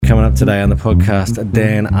up today on the podcast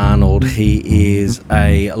Dan Arnold. He is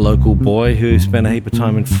a local boy who spent a heap of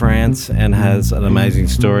time in France and has an amazing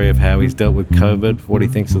story of how he's dealt with COVID, what he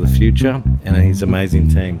thinks of the future, and his amazing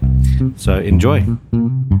team. So enjoy.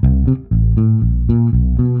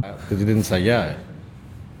 Because you didn't say yeah.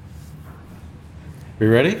 We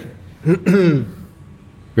ready?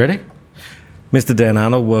 Ready? Mr. Dan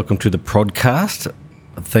Arnold, welcome to the podcast.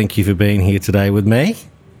 Thank you for being here today with me.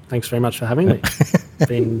 Thanks very much for having me. It's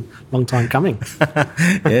been a long time coming.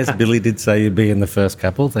 Yes, Billy did say you'd be in the first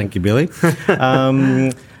couple. Thank you, Billy.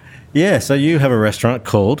 So you have a restaurant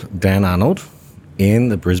called Dan Arnold in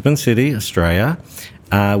the Brisbane city, Australia,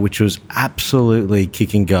 which was absolutely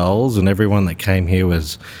kicking goals, and everyone that came here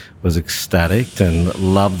was ecstatic and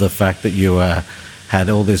loved the fact that you had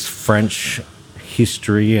all this French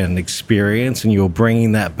history and experience, and you were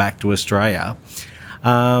bringing that back to Australia.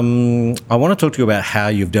 I want to talk to you about how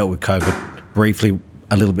you've dealt with COVID briefly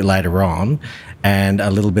a little bit later on, and a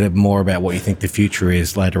little bit more about what you think the future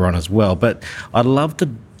is later on as well. But I'd love to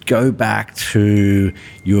go back to,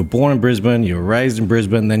 you were born in Brisbane, you were raised in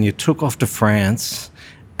Brisbane, then you took off to France,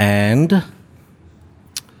 and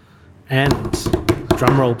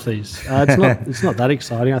drum roll, please. It's not that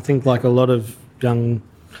exciting. I think like a lot of young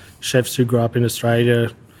chefs who grow up in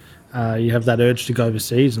Australia, you have that urge to go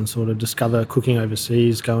overseas and sort of discover cooking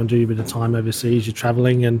overseas, go and do a bit of time overseas. You're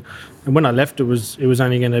travelling, and when I left, it was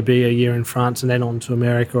only going to be a year in France and then on to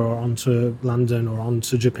America or on to London or on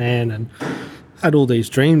to Japan, and had all these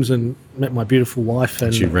dreams and met my beautiful wife,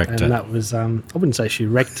 and she wrecked it. That was I wouldn't say she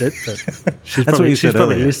wrecked it, but she's That's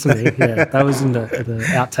probably listening. Yeah, that was in the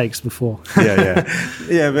outtakes before.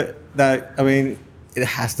 Yeah, but no, I mean, it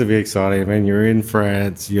has to be exciting. I mean, you're in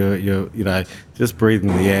France, you're just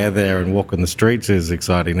breathing the air there and walking the streets is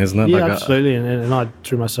exciting, isn't it? Yeah, absolutely. And I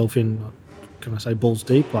threw myself in, can I say, balls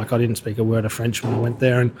deep. Like, I didn't speak a word of French when I went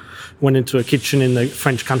there, and went into a kitchen in the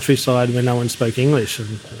French countryside where no one spoke English.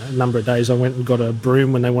 And a number of days I went and got a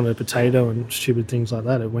broom when they wanted a potato and stupid things like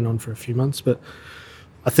that. It went on for a few months, but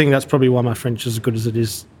I think that's probably why my French is as good as it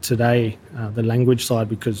is today, the language side,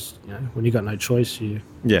 because when you got no choice, you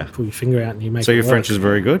pull your finger out and you make it work. So your French is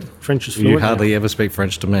very good? French is fluent. You hardly ever speak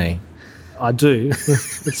French to me. I do.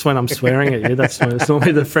 It's when I'm swearing at you. That's when it's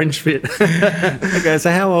normally the French bit. Okay,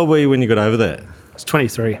 so how old were you when you got over there? I was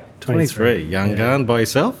 23. 23, young gun, by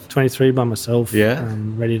yourself? 23 by myself. Yeah.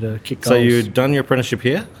 Ready to kick goals. So you'd done your apprenticeship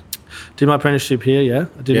here? Did my apprenticeship here, yeah.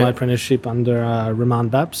 I did my apprenticeship under Roman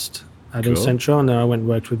Babst at El Centro, and then I went and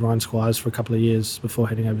worked with Ryan Squires for a couple of years before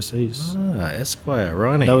heading overseas. Esquire,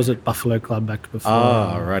 Ronnie. That was at Buffalo Club back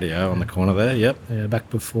before. Radio on the corner there, yep. Yeah, back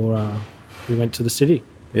before we went to the city.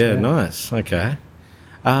 Yeah, nice, okay.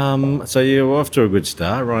 So you were off to a good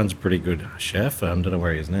start. Ryan's a pretty good chef. I don't know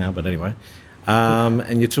where he is now, but anyway.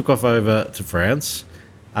 And you took off over to France,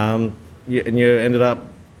 and you ended up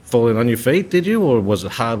falling on your feet, did you? Or was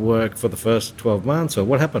it hard work for the first 12 months, or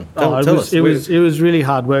what happened? Tell us. It was really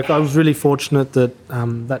hard work. I was really fortunate that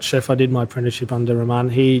that chef I did my apprenticeship under, Roman,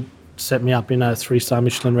 he set me up in a 3-star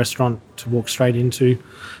Michelin restaurant to walk straight into,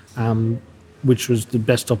 which was the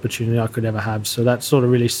best opportunity I could ever have. So that sort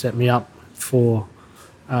of really set me up for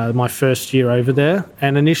my first year over there.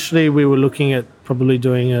 And initially we were looking at probably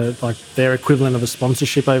doing their equivalent of a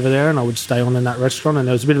sponsorship over there, and I would stay on in that restaurant. And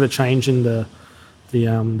there was a bit of a change in the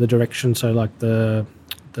direction, so like the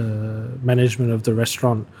management of the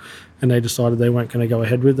restaurant, and they decided they weren't going to go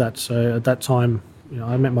ahead with that. So at that time,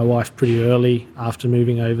 I met my wife pretty early after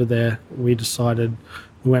moving over there. We decided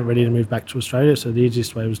we weren't ready to move back to Australia, so the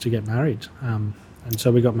easiest way was to get married. And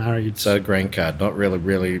so we got married. So green card, not really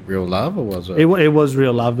real love, or was it? It was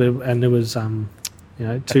real love, and it was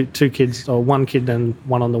two kids, or one kid and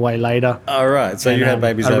one on the way later. Oh, right. So you had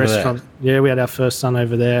babies over there? Yeah, we had our first son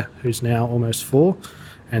over there, who's now almost 4,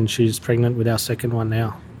 and she's pregnant with our second one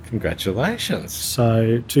now. Congratulations.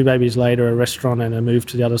 So 2 babies later, a restaurant and a move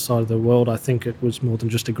to the other side of the world. I think it was more than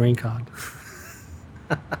just a green card.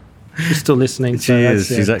 She's still listening. She is.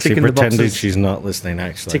 She's actually pretending she's not listening,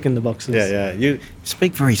 actually. Ticking the boxes. Yeah. You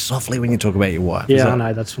speak very softly when you talk about your wife. Yeah, I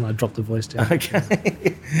know. That's when I drop the voice down.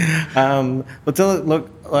 Okay. But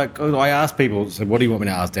I asked people, so what do you want me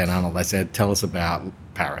to ask Dan Arnold? They said, tell us about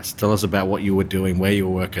Paris. Tell us about what you were doing, where you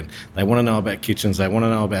were working. They want to know about kitchens. They want to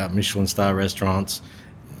know about Michelin star restaurants.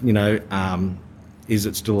 Is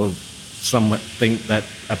it still something that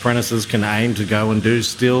apprentices can aim to go and do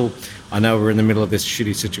still? I know we're in the middle of this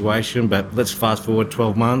shitty situation, but let's fast forward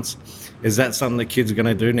 12 months. Is that something the kids are going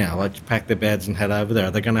to do now? Like pack their bags and head over there?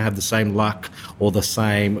 Are they going to have the same luck or the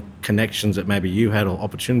same connections that maybe you had, or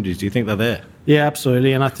opportunities? Do you think they're there? Yeah,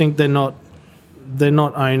 absolutely. And I think they're not they're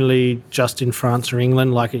not only just in France or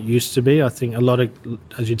England like it used to be. I think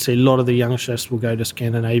as you'd see, a lot of the young chefs will go to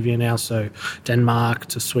Scandinavia now, so Denmark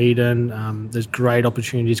to Sweden. There's great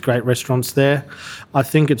opportunities, great restaurants there. I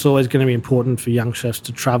think it's always going to be important for young chefs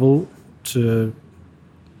to travel, to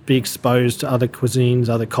be exposed to other cuisines,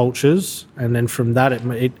 other cultures, and then from that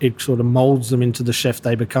it sort of moulds them into the chef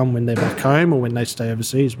they become when they're back home or when they stay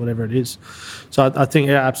overseas, whatever it is. So I think,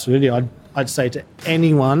 yeah, absolutely. I'd say to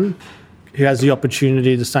anyone who has the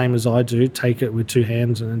opportunity, the same as I do, take it with two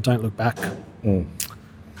hands and don't look back. Mm.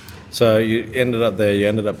 So you ended up there, you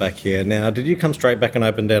ended up back here. Now, did you come straight back and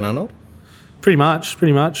open Dan Arnold? Pretty much.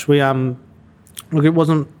 We look, it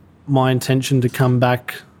wasn't my intention to come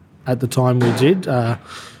back at the time we did.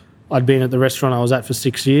 I'd been at the restaurant I was at for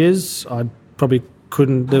 6 years. I probably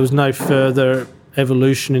couldn't. There was no further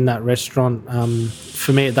evolution in that restaurant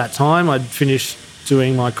for me at that time. I'd finished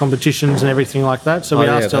doing my competitions and everything like that. So we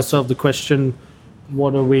asked ourselves the question,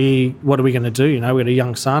 what are we going to do? You know, we had a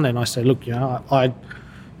young son, and I said, look, you know, I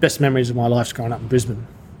best memories of my life's growing up in Brisbane.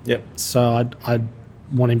 Yep. So I'd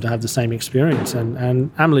want him to have the same experience. And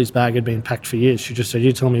Amelie's bag had been packed for years. She just said,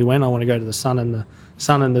 you tell me when. I want to go to the sun and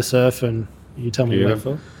the surf, and you tell me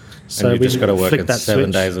Beautiful. when. So and you've just got to work it 7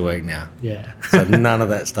 switch. days a week now. Yeah. So none of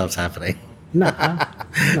that stuff's happening. No.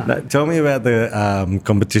 No, tell me about the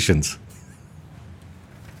competitions.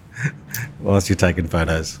 Whilst you're taking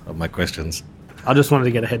photos of my questions. I just wanted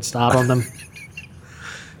to get a head start on them.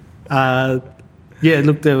 Yeah,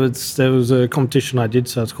 look, there was a competition I did,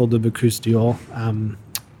 so it's called the BOCUSE D'OR.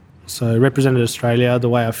 So represented Australia. The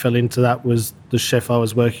way I fell into that was the chef I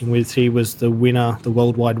was working with. He was the winner, the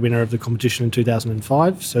worldwide winner of the competition in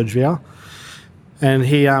 2005, Serge Viard. And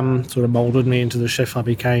he sort of moulded me into the chef I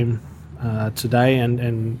became today.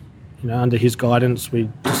 And you know, under his guidance, we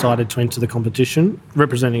decided to enter the competition,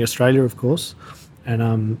 representing Australia, of course.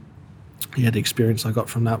 And yeah, the experience I got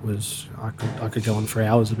from that was I could go on for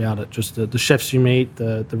hours about it. Just the chefs you meet,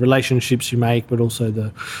 the relationships you make, but also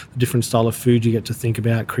the different style of food you get to think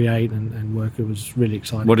about, create, and work. It was really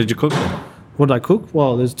exciting. What did you cook? What did I cook?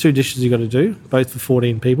 Well, there's 2 dishes you got to do, both for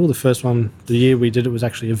 14 people. The first one, the year we did it, was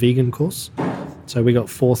actually a vegan course. So we got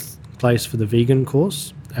 4th place for the vegan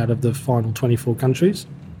course out of the final 24 countries.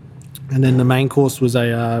 And then the main course was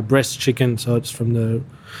a breast chicken, so it's from the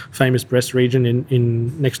famous Brest region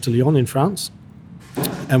in next to Lyon in France.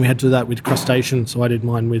 And we had to do that with crustacean, so I did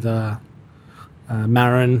mine with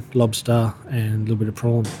marron, lobster, and a little bit of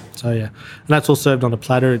prawn. So yeah, and that's all served on a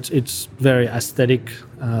platter. It's very aesthetic,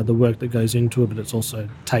 the work that goes into it, but it's also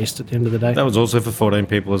taste at the end of the day. That was also for 14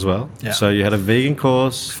 people as well? Yeah. So you had a vegan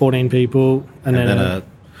course. 14 people, and then a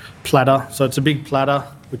platter. So it's a big platter,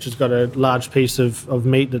 which has got a large piece of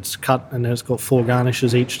meat that's cut, and then it's got 4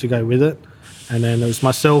 garnishes each to go with it. And then there was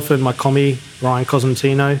myself and my commie, Ryan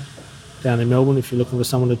Cosentino, down in Melbourne, if you're looking for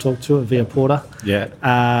someone to talk to, at Via Porta.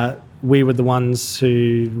 Yeah. We were the ones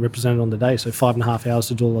who represented on the day, so 5.5 hours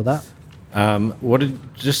to do all of that. What did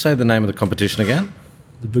just say the name of the competition again?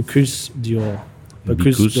 The BOCUSE D'OR.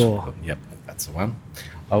 BOCUSE D'OR. Yep, that's the one.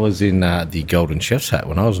 I was in the Golden Chef's hat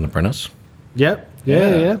when I was an apprentice. Yep.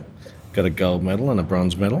 Yeah. Got a gold medal and a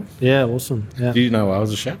bronze medal. Yeah, awesome. Yeah. Do you know I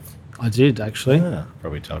was a chef? I did, actually. Yeah,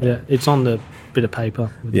 probably told you. Yeah, it's on the bit of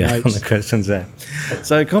paper with the notes. On the questions there.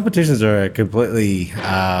 So competitions are a completely,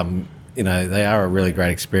 they are a really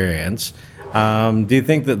great experience. Do you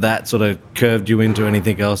think that sort of curved you into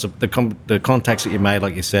anything else? The contacts that you made,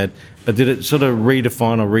 like you said, but did it sort of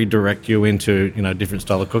redefine or redirect you into, different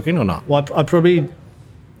style of cooking or not? Well, I probably...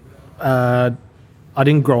 I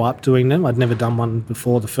didn't grow up doing them. I'd never done one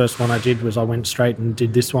before. The first one I did was I went straight and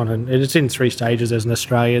did this one. And it's in 3 stages. There's an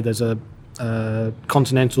Australia, there's a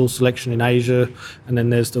continental selection in Asia, and then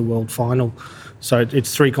there's the world final. So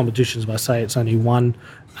it's 3 competitions, but I say it's only one.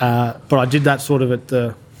 But I did that sort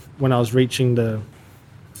of when I was reaching I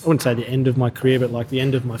wouldn't say the end of my career, but like the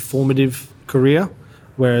end of my formative career.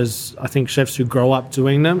 Whereas I think chefs who grow up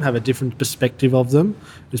doing them have a different perspective of them.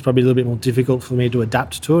 It's probably a little bit more difficult for me to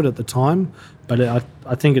adapt to it at the time, but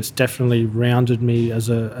I think it's definitely rounded me as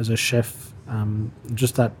a chef.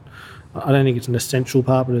 Just that, I don't think it's an essential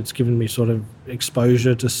part, but it's given me sort of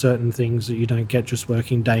exposure to certain things that you don't get just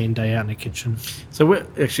working day in, day out in a kitchen. So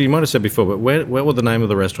actually, you might have said before, but where were the name of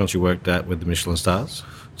the restaurants you worked at with the Michelin stars?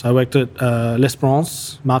 So I worked at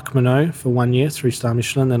L'Espérance, Marc Monod, for 1 year, 3-star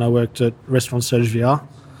Michelin. Then I worked at Restaurant Serge Viard,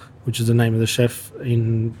 which is the name of the chef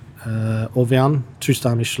in Auvergne,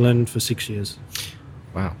 2-star Michelin for 6 years.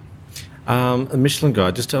 Wow. A Michelin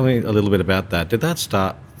Guide, just tell me a little bit about that. Did that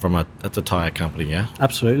start that's a tyre company, yeah?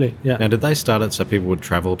 Absolutely, yeah. Now, did they start it so people would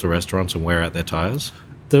travel to restaurants and wear out their tyres?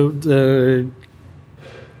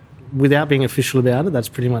 without being official about it, that's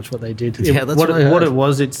pretty much what they did. Yeah, that's what what it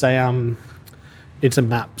was. It's a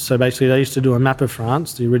map. So basically, they used to do a map of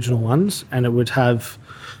France, the original ones, and it would have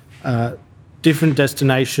different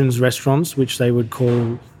destinations, restaurants, which they would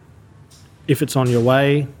call, if it's on your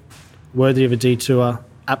way, worthy of a detour,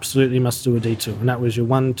 absolutely must do a detour. And that was your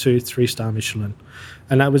 1, 2, 3-star Michelin.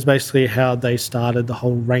 And that was basically how they started the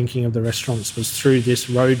whole ranking of the restaurants, was through this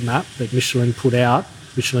road map that Michelin put out,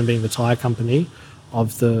 Michelin being the tyre company,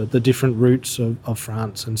 of the different routes of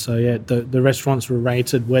France. And so, yeah, the restaurants were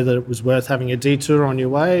rated whether it was worth having a detour on your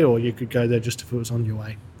way or you could go there just if it was on your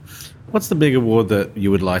way. What's the big award that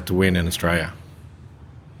you would like to win in Australia?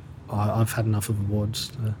 I've had enough of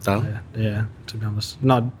awards. Yeah, to be honest.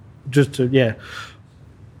 Not just to, yeah.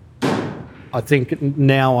 I think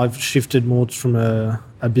now I've shifted more from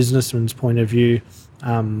a businessman's point of view.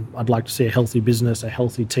 I'd like to see a healthy business, a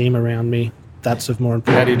healthy team around me. That's of more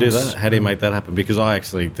importance. How do you do that? How do you make that happen? Because I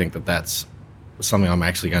actually think that that's something I'm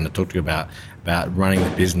actually going to talk to you about running the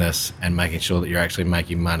business and making sure that you're actually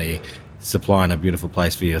making money, supplying a beautiful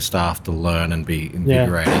place for your staff to learn and be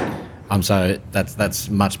invigorated. Yeah. So that's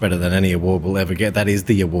much better than any award we'll ever get. That is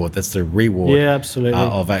the award. That's the reward. Yeah, absolutely.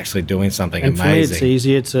 Of actually doing something and amazing. For me, it's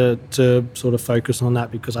easier to sort of focus on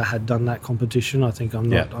that because I had done that competition. I think I'm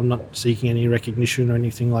not seeking any recognition or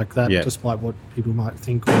anything like that, despite what people might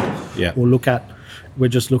think or look at. We're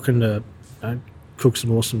just looking to cook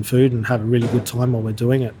some awesome food and have a really good time while we're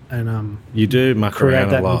doing it. And you do muck around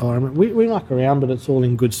that a lot. Environment. We muck around, but it's all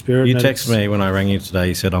in good spirit. You text me when I rang you today.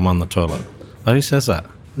 You said I'm on the toilet. Oh, who says that?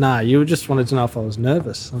 Nah, you just wanted to know if I was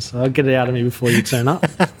nervous. So I'll get it out of me before you turn up.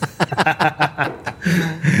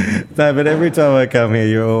 No, but every time I come here,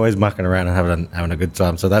 you're always mucking around and having a good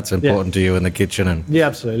time. So that's important to you in the kitchen. And yeah,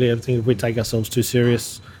 absolutely. I think if we take ourselves too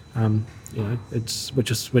serious, we're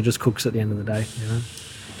just cooks at the end of the day.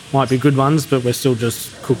 Might be good ones, but we're still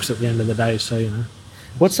just cooks at the end of the day. So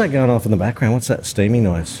What's that going off in the background? What's that steamy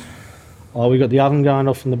noise? Oh, we got the oven going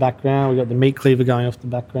off in the background. We got the meat cleaver going off the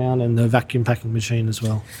background, and the vacuum packing machine as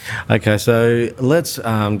well. Okay, so let's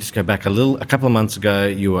just go back a couple of months ago.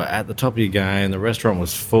 You were at the top of your game. The restaurant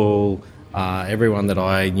was full. Everyone that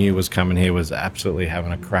I knew was coming here was absolutely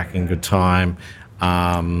having a cracking good time.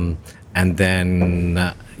 And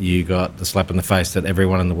then you got the slap in the face that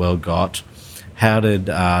everyone in the world got. How did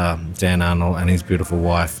Dan Arnold and his beautiful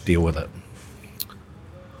wife deal with it?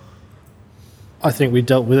 I think we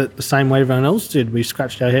dealt with it the same way everyone else did. We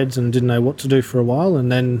scratched our heads and didn't know what to do for a while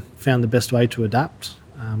and then found the best way to adapt.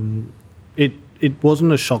 It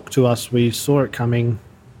wasn't a shock to us. We saw it coming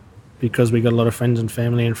because we got a lot of friends and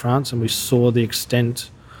family in France and we saw the extent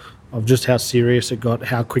of just how serious it got,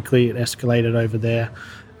 how quickly it escalated over there.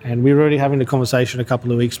 And we were already having the conversation a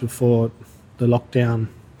couple of weeks before the lockdown,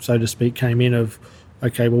 so to speak, came in of,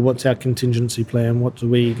 okay, well, what's our contingency plan? What do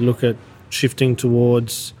we look at shifting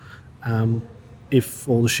towards if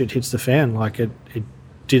all the shit hits the fan like it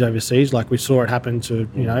did overseas? Like we saw it happen to,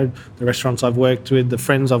 the restaurants I've worked with, the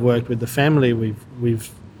friends I've worked with, the family we've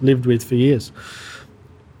lived with for years.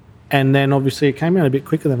 And then obviously it came out a bit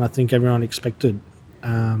quicker than I think everyone expected.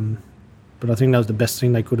 But I think that was the best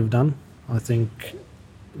thing they could have done. I think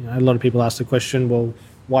a lot of people ask the question, well,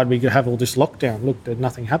 why did we have all this lockdown? Look,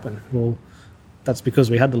 nothing happened. Well, that's because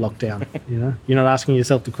we had the lockdown. You're not asking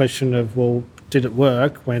yourself the question of, well, did it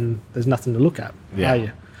work when there's nothing to look at? Are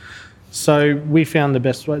you? So we found the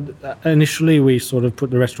best way. Initially, we sort of put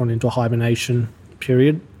the restaurant into a hibernation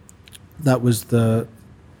period. That was the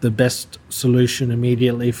best solution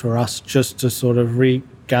immediately for us, just to sort of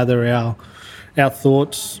regather our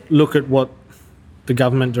thoughts, look at what the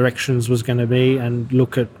government directions was going to be, and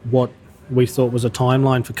look at what we thought was a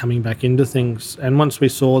timeline for coming back into things. And once we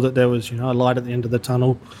saw that there was, a light at the end of the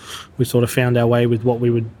tunnel, we sort of found our way with what we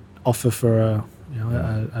would offer for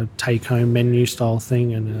a take-home menu style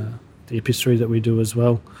thing and the epicerie that we do as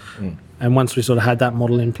well. And once we sort of had that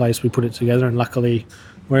model in place, we put it together. And luckily,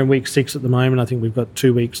 we're in week 6 at the moment. I think we've got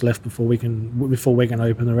 2 weeks left before we can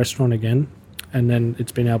open the restaurant again. And then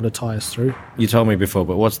it's been able to tie us through. You told me before,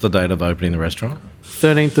 but what's the date of opening the restaurant?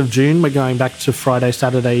 13th of June. We're going back to Friday,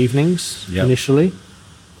 Saturday evenings initially.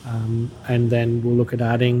 And then we'll look at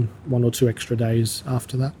adding 1 or 2 extra days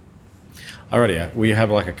after that. Alrighty. Will you have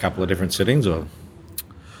like a couple of different sittings or?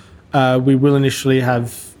 We will initially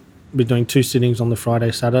we're doing 2 sittings on the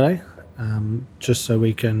Friday, Saturday, just so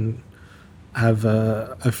we can have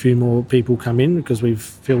a few more people come in because we've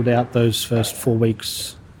filled out those first 4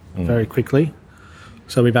 weeks very quickly.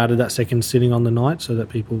 So we've added that second sitting on the night so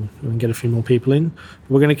that we can get a few more people in. But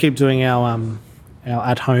we're going to keep doing our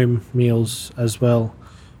at-home meals as well.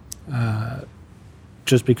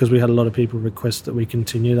 just because we had a lot of people request that we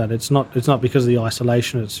continue that. It's not because of the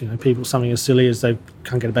isolation. It's, people, something as silly as they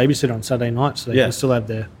can't get a babysitter on Saturday night, so they can still have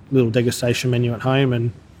their little degustation menu at home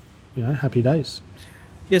and, happy days.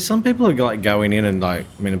 Yeah, some people are like going in and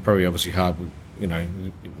it's probably obviously hard,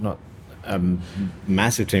 not a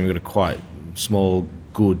massive team, we've got a quite small,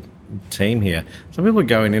 good team here. Some people are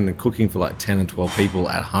going in and cooking for like 10 and 12 people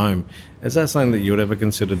at home. Is that something that you would ever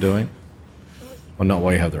consider doing? Or not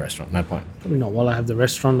while you have the restaurant? No point. Probably not while I have the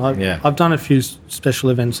restaurant. I've done a few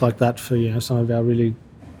special events like that for some of our really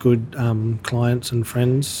good clients and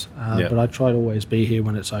friends. But I try to always be here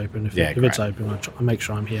when it's open. If it's open, I make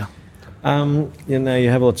sure I'm here. You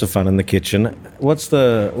have lots of fun in the kitchen.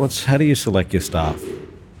 How do you select your staff?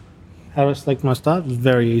 How do I select my staff? It's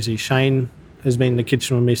very easy. Shane has been in the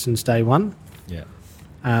kitchen with me since day one. Yeah.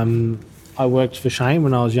 I worked for Shane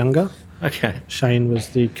when I was younger. Okay. Shane was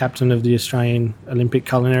the captain of the Australian Olympic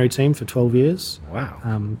culinary team for 12 years. Wow.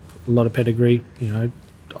 A lot of pedigree.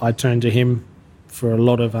 I turn to him for a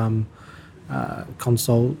lot of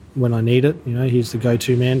consult when I need it. He's the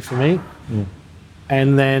go-to man for me. Mm.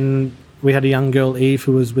 And then we had a young girl, Eve,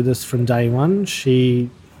 who was with us from day one. She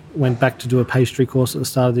went back to do a pastry course at the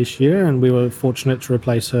start of this year, and we were fortunate to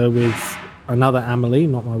replace her with another Amelie,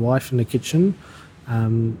 not my wife, in the kitchen.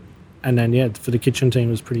 And then, for the kitchen team,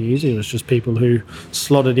 it was pretty easy. It was just people who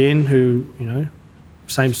slotted in, who,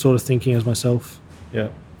 same sort of thinking as myself. Yeah.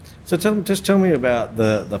 So tell me about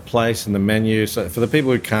the place and the menu. So for the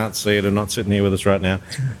people who can't see it and not sitting here with us right now,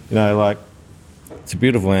 it's a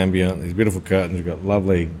beautiful ambient, these beautiful curtains, you've got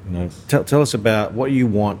lovely, Tell us about what you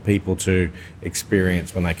want people to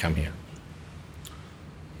experience when they come here.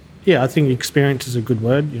 Yeah, I think experience is a good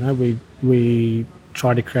word. We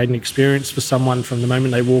try to create an experience for someone from the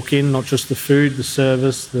moment they walk in, not just the food, the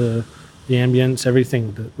service, the ambience,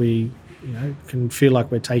 everything, that we can feel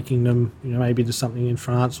like we're taking them maybe to something in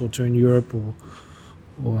France or to in Europe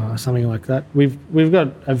or something like that. We've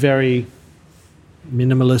got a very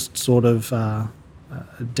minimalist sort of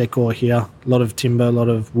decor here, a lot of timber, a lot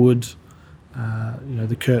of wood,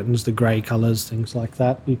 the curtains, the grey colours, things like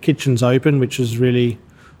that. The kitchen's open, which is really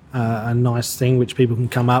a nice thing, which people can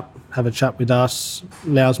come up, have a chat with us,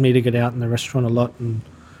 allows me to get out in the restaurant a lot and,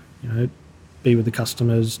 be with the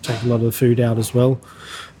customers, take a lot of the food out as well.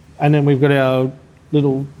 And then we've got our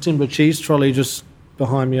little timber cheese trolley just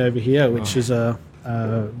behind me over here, which is a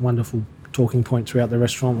wonderful talking point throughout the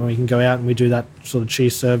restaurant, where we can go out and we do that sort of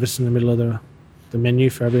cheese service in the middle of the menu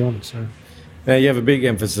for everyone. So now you have a big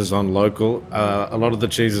emphasis on local. A lot of the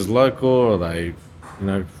cheese is local, or are they,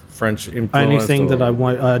 French influenced? Only thing that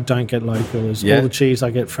I don't get local is all the cheese.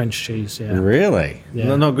 I get French cheese. Yeah. Really? Yeah.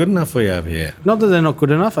 They're not good enough for you over here. Not that they're not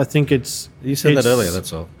good enough. I think it's. You said that earlier.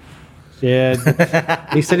 That's all. Yeah,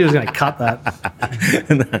 he said he was going to cut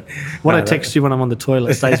that. I text you when I'm on the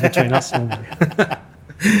toilet stays between us.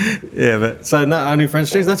 Yeah, but so no, only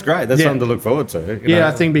French cheese. That's great. That's something to look forward to.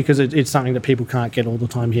 I think because it's something that people can't get all the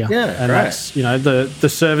time here. Yeah, and that's the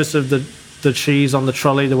service of the cheese on the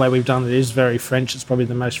trolley. The way we've done it is very French. It's probably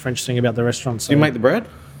the most French thing about the restaurant. So do you make the bread?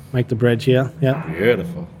 Make the bread here. Yeah,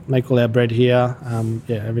 beautiful. Make all our bread here.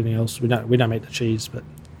 Everything else we don't make the cheese, but.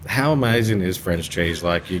 How amazing is French cheese?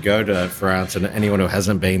 Like, you go to France, and anyone who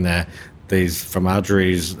hasn't been there, these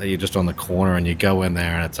fromageries, you're just on the corner and you go in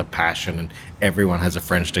there and it's a passion, and everyone has a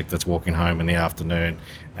French stick that's walking home in the afternoon,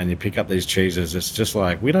 and you pick up these cheeses. It's just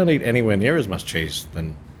like, we don't eat anywhere near as much cheese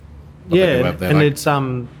than what they do up there. And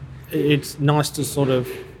it's nice to sort of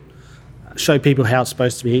show people how it's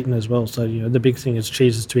supposed to be eaten as well. So, the big thing is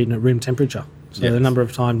cheese is to be eaten at room temperature. So the number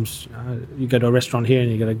of times you go to a restaurant here and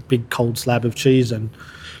you get a big cold slab of cheese, and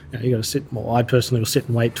you got to sit. Well, I personally will sit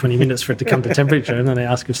and wait 20 minutes for it to come to temperature, and then they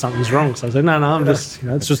ask if something's wrong. So I say, no, I'm just,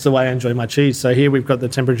 it's just the way I enjoy my cheese. So here we've got the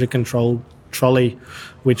temperature controlled trolley,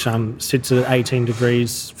 which sits at 18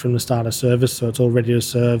 degrees from the start of service, so it's all ready to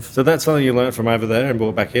serve. So that's something you learnt from over there and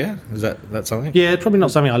brought back here? Is that something? Yeah, probably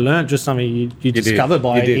not something I learnt, just something you discover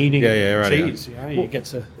by eating cheese. You get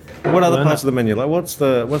to. What other parts of the menu? Like, what's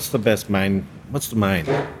the best main? What's the main?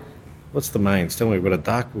 Tell me, we've got a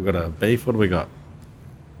duck, we've got a beef. What do we got?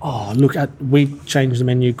 Oh, look, we change the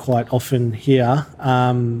menu quite often here.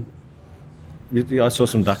 I saw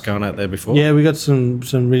some duck going out there before. Yeah, we got some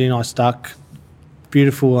really nice duck.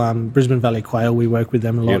 Beautiful Brisbane Valley quail. We work with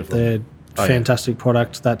them a lot. Beautiful. They're fantastic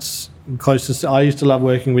product. That's closest. I used to love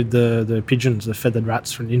working with the pigeons, the feathered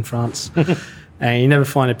rats in France. And you never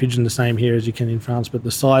find a pigeon the same here as you can in France, but the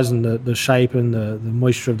size and the shape and the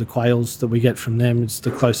moisture of the quails that we get from them, it's the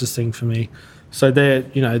closest thing for me. So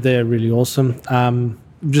they're really awesome.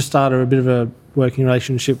 Just started a bit of a working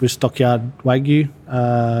relationship with Stockyard Wagyu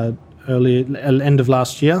end of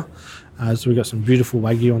last year. So we've got some beautiful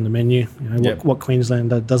Wagyu on the menu. You know, what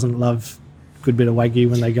Queenslander doesn't love a good bit of Wagyu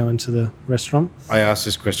when they go into the restaurant? I asked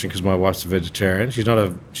this question because my wife's a vegetarian. She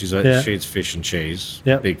eats fish and cheese.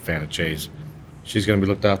 Yep. Big fan of cheese. She's going to be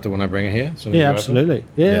looked after when I bring her here. Absolutely.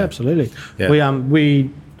 Absolutely. Yeah.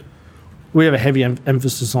 We have a heavy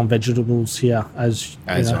emphasis on vegetables here, as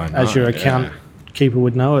your account keeper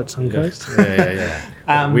would know at Suncoast.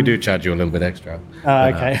 Yeah. We do charge you a little bit extra.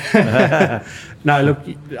 Okay. No, look,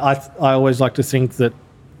 I always like to think that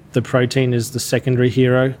the protein is the secondary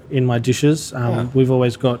hero in my dishes. We've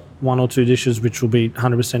always got one or two dishes which will be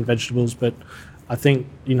 100% vegetables, but I think,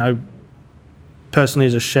 you know, personally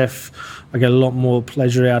as a chef, I get a lot more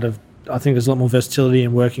pleasure out of, I think there's a lot more versatility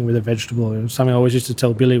in working with a vegetable. And something I always used to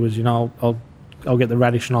tell Billy was, you know, I'll get the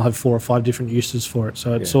radish and I'll have 4 or 5 different uses for it.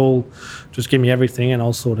 So it's all, just give me everything and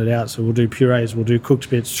I'll sort it out. So we'll do purees, we'll do cooked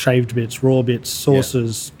bits, shaved bits, raw bits,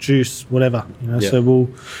 sauces, juice, whatever. You know, so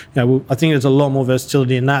I think there's a lot more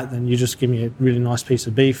versatility in that than you just give me a really nice piece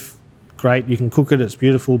of beef. Great, you can cook it, it's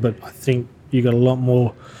beautiful, but I think you got a lot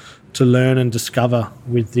more to learn and discover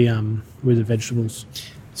with the vegetables.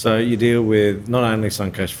 So you deal with not only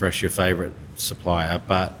Suncoast Fresh, your favourite supplier,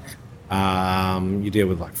 but you deal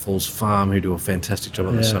with like Falls Farm, who do a fantastic job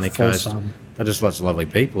on the sunny coast. They're just lots of lovely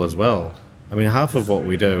people as well. I mean, half of what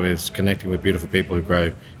we do is connecting with beautiful people who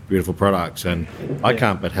grow beautiful products, and I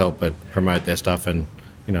can't but help but promote their stuff. And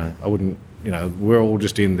you know, I wouldn't. You know, we're all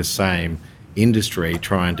just in the same industry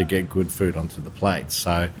trying to get good food onto the plate.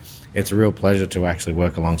 So it's a real pleasure to actually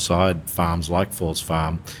work alongside farms like Falls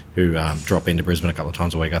Farm, who drop into Brisbane a couple of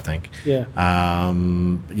times a week, I think. Is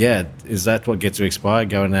that what gets you inspired,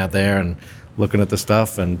 going out there and looking at the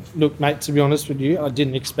stuff? And look, mate, to be honest with you, I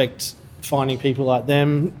didn't expect finding people like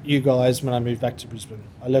them, you guys, when I moved back to Brisbane.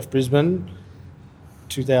 I left Brisbane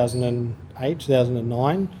 2008,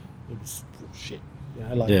 2009. It was shit.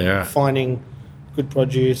 You know, finding good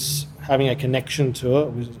produce, having a connection to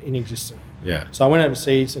it was inexistent. Yeah. So I went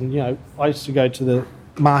overseas and, you know, I used to go to the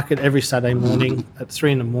market every Saturday morning at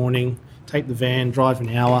 3 a.m, take the van, drive an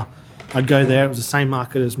hour. I'd go there. It was the same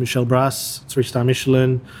market as Michel Brass, 3-star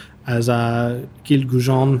Michelin, as Gilles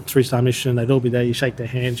Goujon, 3-star Michelin. They'd all be there. You shake their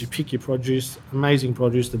hands, you pick your produce, amazing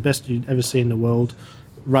produce, the best you'd ever see in the world,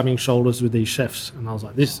 rubbing shoulders with these chefs. And I was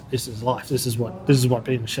like, this is life. This is what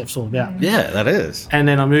being a chef's all about. Yeah, that is. And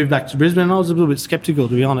then I moved back to Brisbane and I was a little bit sceptical,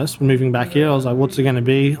 to be honest, when moving back here. I was like, what's it going to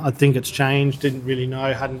be? I think it's changed. Didn't really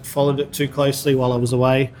know. Hadn't followed it too closely while I was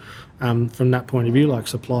away from that point of view, like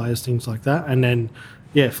suppliers, things like that. And then,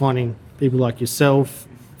 finding people like yourself,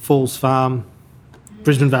 Falls Farm,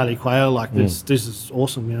 Brisbane Valley Quail, like this is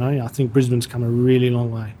awesome, you know. I think Brisbane's come a really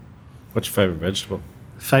long way. What's your favourite vegetable?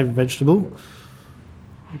 Favourite vegetable?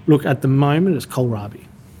 Look, at the moment, it's kohlrabi.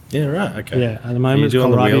 Yeah, right, okay. Yeah, at the moment, it's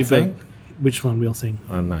kohlrabi. Which one, wheel thing?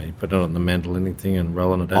 I don't know, you put it on the mandolin thing and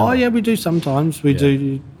rolling it down. Oh, yeah, we do sometimes. We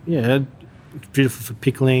do, it's beautiful for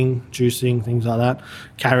pickling, juicing, things like that.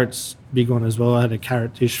 Carrots, big one as well. I had a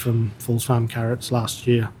carrot dish from Falls Farm Carrots last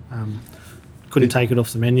year. Couldn't take it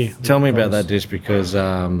off the menu. Tell me about that dish because,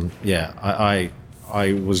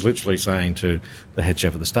 I was literally saying to the head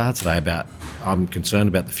chef at the start today about I'm concerned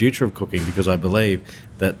about the future of cooking because I believe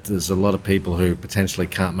that there's a lot of people who potentially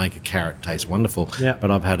can't make a carrot taste wonderful. Yeah. But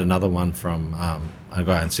I've had another one from a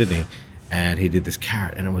guy in Sydney, and he did this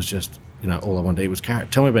carrot, and it was just, you know, all I wanted to eat was carrot.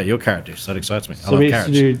 Tell me about your carrot dish. That excites me. I love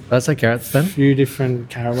carrots. Did I say carrots then? A few different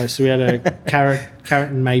carrot ways. So we had a carrot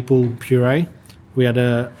and maple puree. We had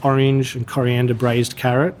a orange and coriander braised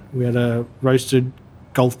carrot. We had a roasted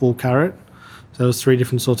golf ball carrot. So there was 3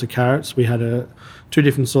 different sorts of carrots. We had 2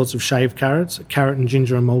 different sorts of shaved carrots, a carrot and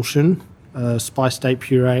ginger emulsion, a spice date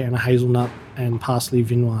puree, and a hazelnut and parsley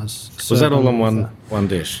vinoise. Was that all on one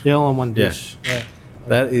dish? Yeah, all on one dish. Yeah.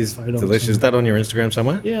 That is delicious. Is that on your Instagram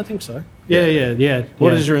somewhere? Yeah, I think so. Yeah.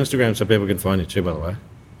 What is your Instagram so people can find you too, by the way?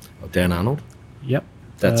 Dan Arnold? Yep.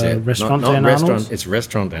 That's it. Restaurant not Dan Arnold? It's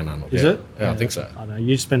Restaurant Dan Arnold. Is it? Yeah, I think so. I know.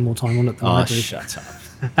 You spend more time on it than I do. Shut up.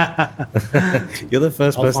 You're the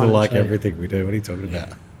first person to like everything we do. What are you talking about?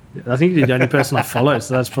 I think you're the only person I follow,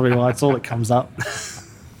 so that's probably why it's all that comes up.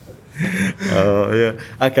 Oh, yeah.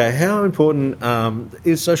 Okay, how important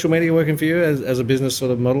is social media working for you as a business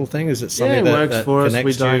sort of model thing? Is it something it works that for us.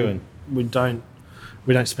 connects you?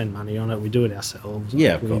 We don't spend money on it. We do it ourselves.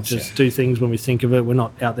 Yeah, of course. We just do things when we think of it. We're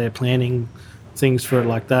not out there planning things for it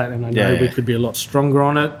like that. And I know we could be a lot stronger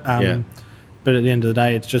on it. But at the end of the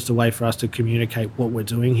day, it's just a way for us to communicate what we're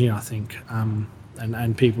doing here, I think.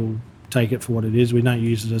 And people take it for what it is. We don't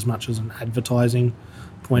use it as much as an advertising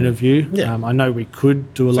point of view. Yeah. I know we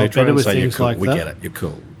could do a lot better with things like that. We get it. You're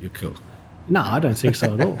cool. No, I don't think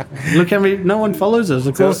so at all. Look how no one follows us.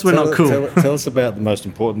 Of course we're not cool. Tell us about the most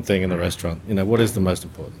important thing in the restaurant. You know, what is the most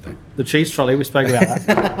important thing? The cheese trolley, we spoke about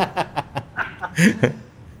that.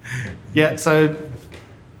 Yeah, so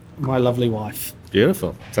my lovely wife.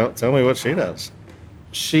 Beautiful. Tell me what she does.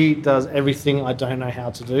 She does everything I don't know how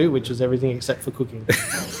to do, which is everything except for cooking.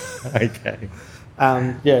 Okay.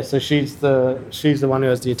 So she's the one who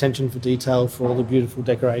has the attention for detail for all the beautiful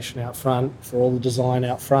decoration out front, for all the design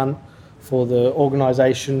out front, for the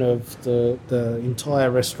organisation of the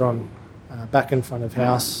entire restaurant back in front of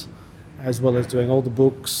house, as well as doing all the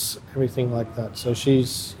books, everything like that. So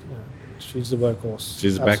she's the workhorse.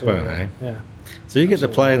 She's the backbone, eh? Yeah. So you get to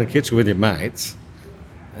play in the kitchen with your mates,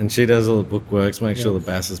 and she does all the bookworks, make sure the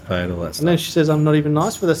bass is paid, all that stuff. And then she says I'm not even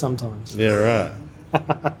nice with her sometimes. Yeah,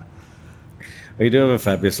 right. We do have a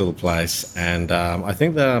fabulous little place, and I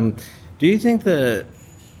think that. Do you think that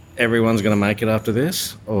everyone's going to make it after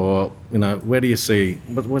this, or where do you see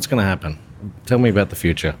what's going to happen? Tell me about the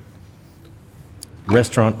future.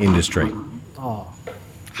 Restaurant industry. Oh,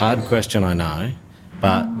 Hard question, I know,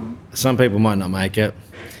 but some people might not make it.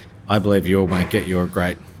 I believe you'll make it. You're a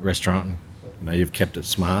great restaurant. You've kept it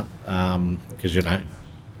smart because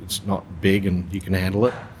it's not big and you can handle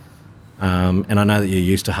it. And I know that you're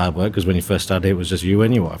used to hard work because when you first started, it was just you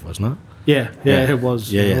and your wife, wasn't it? Yeah, it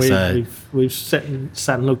was. Yeah. We've sat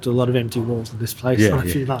and looked at a lot of empty walls in this place on a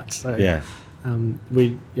few nights. So,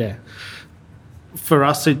 for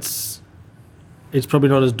us, it's probably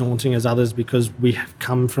not as daunting as others because we have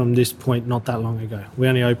come from this point not that long ago. We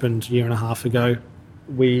only opened a year and a half ago.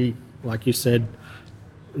 We, like you said,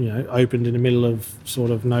 opened in the middle of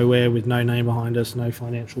sort of nowhere with no name behind us, no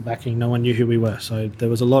financial backing. No one knew who we were. So there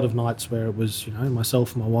was a lot of nights where it was,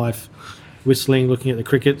 myself and my wife whistling, looking at the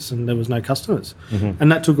crickets, and there was no customers. Mm-hmm.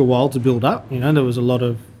 And that took a while to build up. There was a lot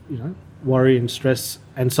of, worry and stress.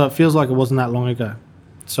 And so it feels like it wasn't that long ago.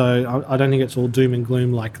 So I don't think it's all doom and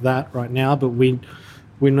gloom like that right now, but we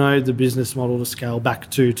know the business model to scale back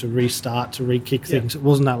to restart, to re-kick things. It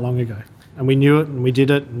wasn't that long ago. And we knew it and we did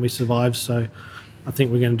it and we survived. So I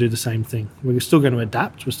think we're going to do the same thing. We're still going to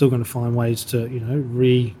adapt. We're still going to find ways to,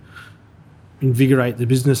 reinvigorate the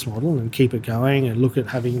business model and keep it going and look at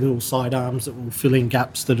having little sidearms that will fill in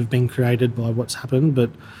gaps that have been created by what's happened.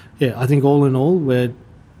 But, I think all in all, we're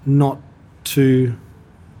not too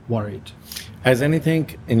worried. Has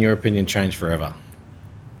anything, in your opinion, changed forever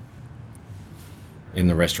in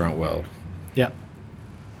the restaurant world? Yeah.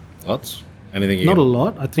 Lots? Anything? Not a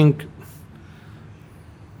lot. I think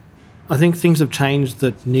things have changed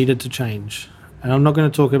that needed to change. And I'm not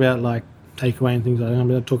going to talk about like takeaway and things like that. I'm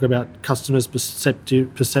going to talk about customers'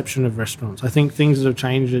 perception of restaurants. I think things that have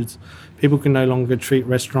changed is people can no longer treat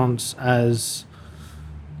restaurants as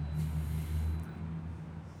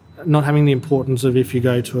not having the importance of if you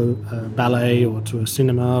go to a ballet or to a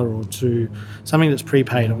cinema or to something that's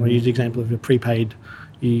prepaid. I'm going to use the example of your prepaid.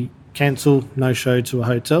 You cancel no-show to a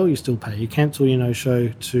hotel, you still pay. You cancel your no-show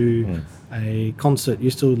to a concert,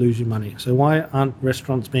 you still lose your money. So why aren't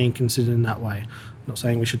restaurants being considered in that way? I'm not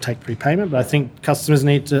saying we should take prepayment, but I think customers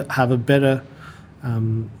need to have a better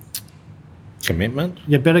commitment.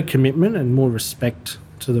 Yeah, better commitment and more respect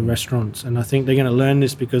to the restaurants. And I think they're going to learn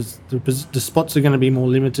this because the spots are going to be more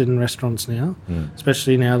limited in restaurants now,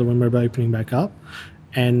 especially now that when we're opening back up.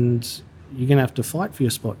 And you're going to have to fight for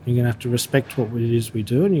your spot. You're going to have to respect what it is we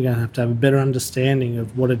do, and you're going to have a better understanding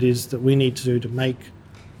of what it is that we need to do to make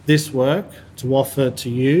this work, to offer to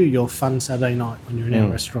you your fun Saturday night when you're in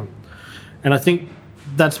our restaurant. And I think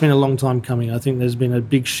that's been a long time coming. I think there's been a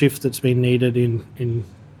big shift that's been needed in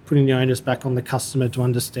putting the onus back on the customer to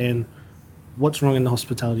understand what's wrong in the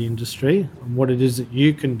hospitality industry and what it is that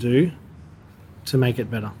you can do to make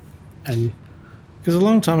it better. And because a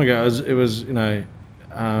long time ago, it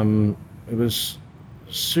was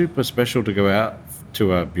super special to go out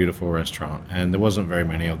to a beautiful restaurant, and there wasn't very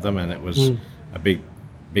many of them, and it was a big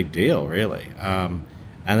deal, really.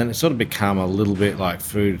 And then it sort of become a little bit like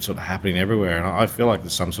food sort of happening everywhere, and I feel like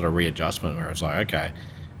there's some sort of readjustment where it's like, okay,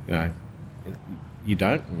 you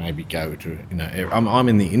don't maybe go to, I'm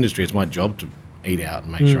in the industry, it's my job to eat out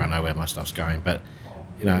and make sure I know where my stuff's going, but,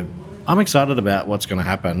 I'm excited about what's going to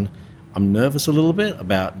happen. I'm nervous a little bit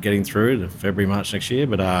about getting through to February, March next year,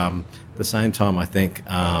 but at the same time, I think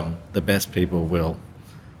the best people will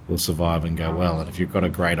survive and go well. And if you've got a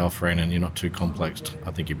great offering and you're not too complex,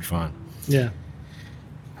 I think you'll be fine. Yeah.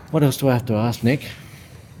 What else do I have to ask, Nick?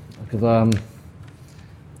 Because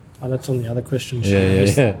that's on the other question.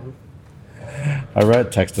 Yeah. I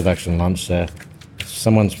wrote tax deduction lunch there.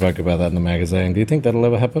 Someone spoke about that in the magazine. Do you think that'll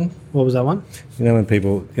ever happen? What was that one?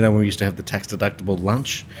 When we used to have the tax deductible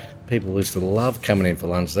lunch, people used to love coming in for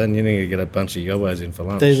lunch. Then you need to get a bunch of yobos in for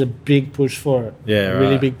lunch. There's a big push for it. Yeah, right.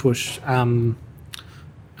 Really big push. And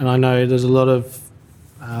I know there's a lot of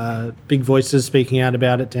big voices speaking out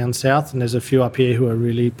about it down south, and there's a few up here who are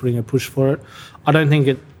really putting a push for it. I don't think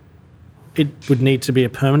it would need to be a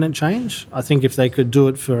permanent change. I think if they could do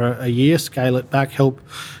it for a year, scale it back, help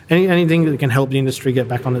anything that can help the industry get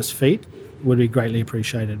back on its feet would be greatly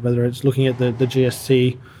appreciated. Whether it's looking at the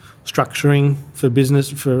GST structuring for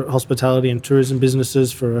business, for hospitality and tourism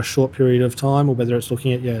businesses for a short period of time, or whether it's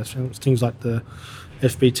looking at things like the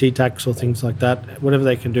FBT tax or things like that, whatever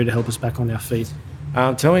they can do to help us back on our feet.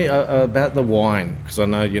 Tell me about the wine, because I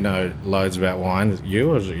know you know loads about wine. Is it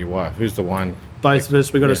you or is it your wife? Who's the wine? Both of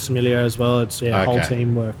us. We've got a sommelier as well. It's whole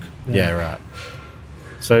team work. Yeah, right.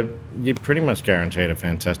 So you're pretty much guaranteed a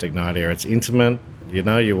fantastic night here. It's intimate. You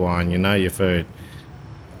know your wine. You know your food.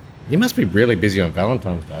 You must be really busy on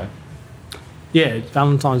Valentine's Day. Yeah,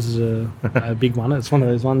 Valentine's is a big one. It's one of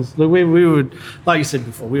those ones. Look, we would, like you said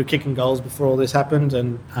before, we were kicking goals before all this happened,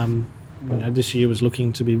 and this year was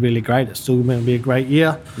looking to be really great. It's still going to be a great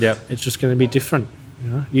year. Yeah, it's just going to be different.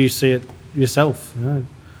 You see it yourself.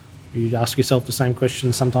 You ask yourself the same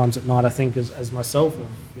question sometimes at night, I think, as myself.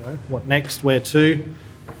 What next? Where to?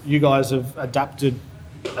 You guys have adapted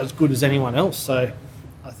as good as anyone else. So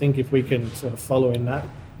I think if we can sort of follow in that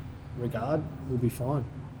regard, we'll be fine.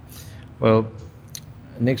 Well,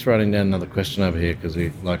 Nick's writing down another question over here because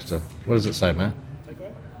he likes to. What does it say, Matt?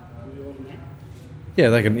 Takeaway? Yeah,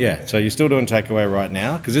 they can. Yeah, so you're still doing takeaway right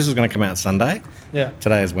now because this is going to come out Sunday. Yeah.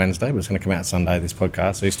 Today is Wednesday, but it's going to come out Sunday. This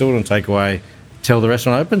podcast. So you're still doing takeaway till the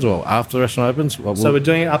restaurant opens, or after the restaurant opens? So we're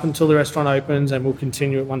doing it up until the restaurant opens, and we'll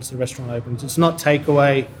continue it once the restaurant opens. It's not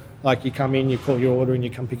takeaway like you come in, you call your order, and you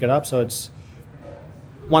come pick it up. So it's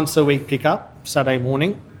once a week pick up, Saturday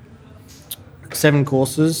morning, 7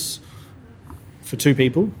 courses for 2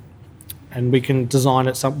 people, and we can design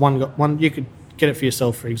it. One you could get it for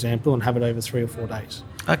yourself, for example, and have it over 3 or 4 days.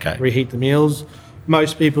 Okay. Reheat the meals.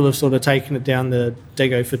 Most people have sort of taken it down the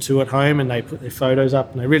Dego for 2 at home, and they put their photos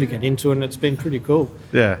up, and they really get into it, and it's been pretty cool.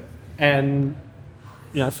 Yeah. And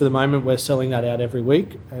for the moment, we're selling that out every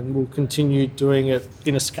week, and we'll continue doing it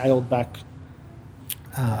in a scaled back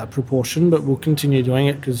proportion, but we'll continue doing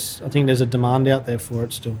it because I think there's a demand out there for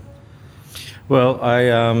it still. Well,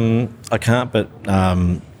 I can't, but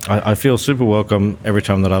I feel super welcome every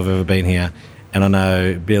time that I've ever been here, and I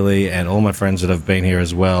know Billy and all my friends that have been here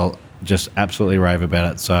as well just absolutely rave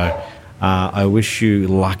about it. So I wish you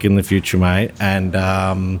luck in the future, mate, and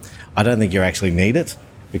I don't think you actually need it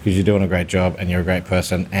because you're doing a great job and you're a great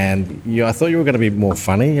person, and I thought you were going to be more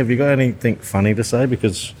funny. Have you got anything funny to say?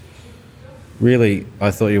 Because really,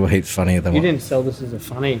 I thought you were heaps funnier than You didn't sell this as a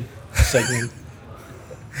funny segment.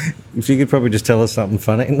 If you could probably just tell us something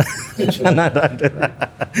funny. No, don't do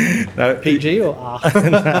that. No. PG or R?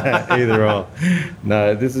 No, either or.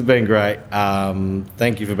 No, this has been great.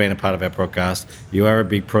 Thank you for being a part of our podcast. You are a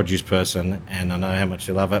big produce person, and I know how much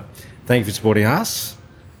you love it. Thank you for supporting us,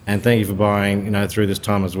 and thank you for buying, through this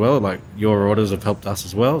time as well. Like, your orders have helped us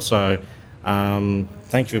as well. So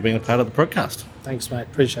thank you for being a part of the podcast. Thanks, mate.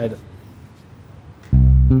 Appreciate it.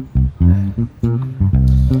 You've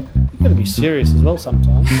got to be serious as well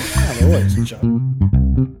sometimes. It's not always a joke.